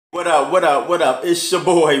What up, what up, what up? It's your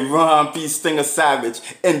boy, Ron B. Stinger Savage,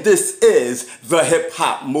 and this is the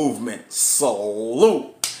hip-hop movement.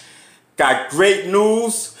 Salute! Got great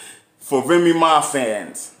news for Remy Ma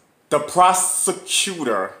fans. The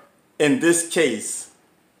prosecutor in this case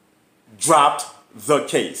dropped the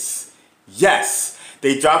case. Yes,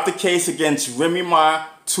 they dropped the case against Remy Ma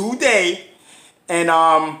today, and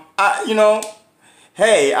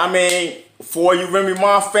for you Remy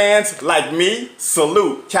Ma fans like me,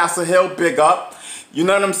 salute. Castle Hill, big up. You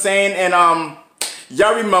know what I'm saying? And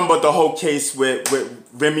y'all remember the whole case with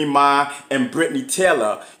Remy Ma and Brittney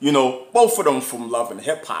Taylor. You know, both of them from Love and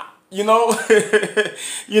Hip Hop. You know,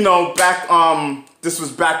 this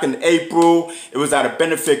was back in April. It was at a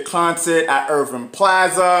benefit concert at Irving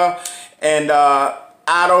Plaza, and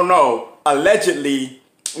I don't know. Allegedly,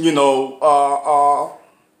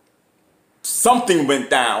 something went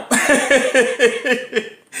down.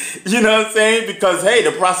 You know what I'm saying? Because, hey,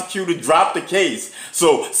 the prosecutor dropped the case.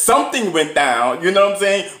 So something went down. You know what I'm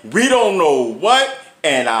saying? We don't know what.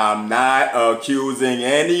 And I'm not accusing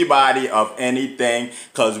anybody of anything,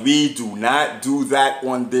 because we do not do that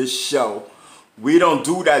on this show. We don't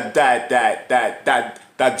do that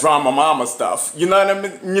drama mama stuff. You know what I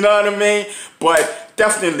mean? You know what I mean? But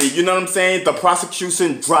definitely, you know what I'm saying? The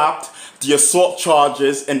prosecution dropped the assault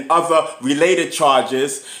charges and other related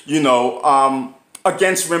charges,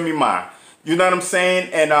 against Remy Ma. You know what I'm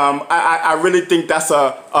saying? And I really think that's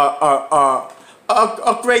a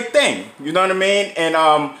great thing. You know what I mean? And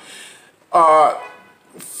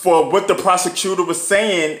for what the prosecutor was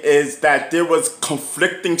saying is that there was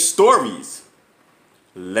conflicting stories.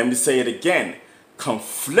 Let me say it again.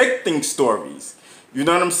 Conflicting stories. You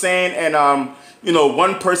know what I'm saying? And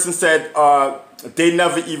one person said they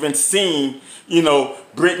never even seen,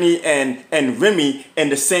 Brittney and Remy in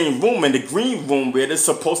the same room, in the green room where they're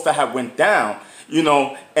supposed to have went down,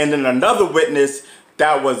 and then another witness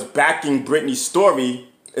that was backing Brittney's story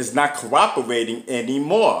is not cooperating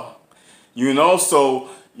anymore. So,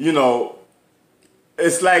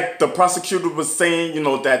 it's like the prosecutor was saying,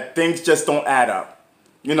 that things just don't add up.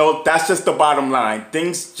 That's just the bottom line.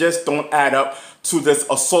 Things just don't add up to this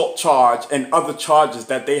assault charge and other charges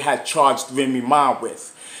that they had charged Remy Ma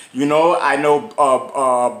with. I know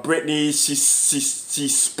Brittney, she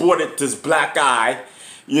sported this black eye.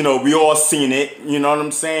 We all seen it. You know what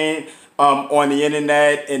I'm saying? On the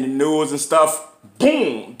internet, in the news and stuff.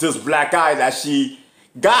 Boom! This black eye that she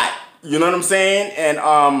got. You know what I'm saying? And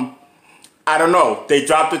I don't know. They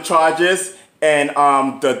dropped the charges. And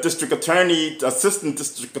the district attorney, the assistant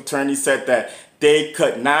district attorney, said that they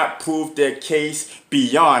could not prove their case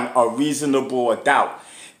beyond a reasonable doubt.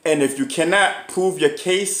 And if you cannot prove your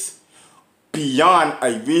case beyond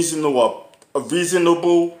a reasonable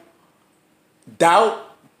doubt,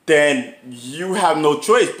 then you have no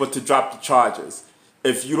choice but to drop the charges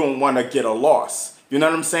if you don't want to get a loss. You know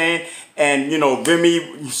what I'm saying? And,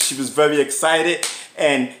 Remy, she was very excited.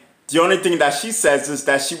 And the only thing that she says is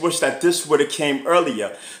that she wished that this would have came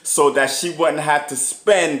earlier so that she wouldn't have to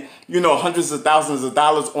spend, hundreds of thousands of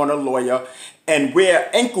dollars on a lawyer and wear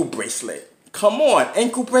ankle bracelet. Come on,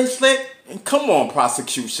 ankle bracelet? And come on,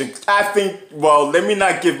 prosecution. I think, well, let me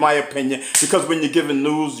not give my opinion, because when you're giving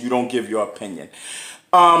news, you don't give your opinion.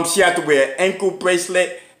 She had to wear an ankle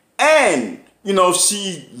bracelet, and,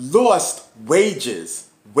 she lost wages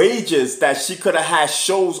that she could have had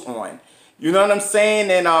shows on. You know what I'm saying?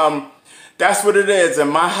 And that's what it is. And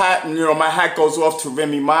my hat, my hat goes off to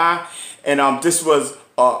Remy Ma. And this was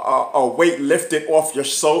a weight lifted off your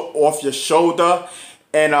shoulder.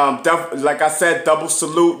 And like I said, double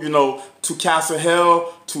salute, to Castle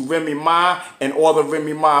Hill, to Remy Ma, and all the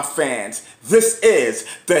Remy Ma fans. This is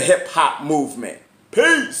the hip hop movement.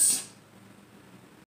 Peace.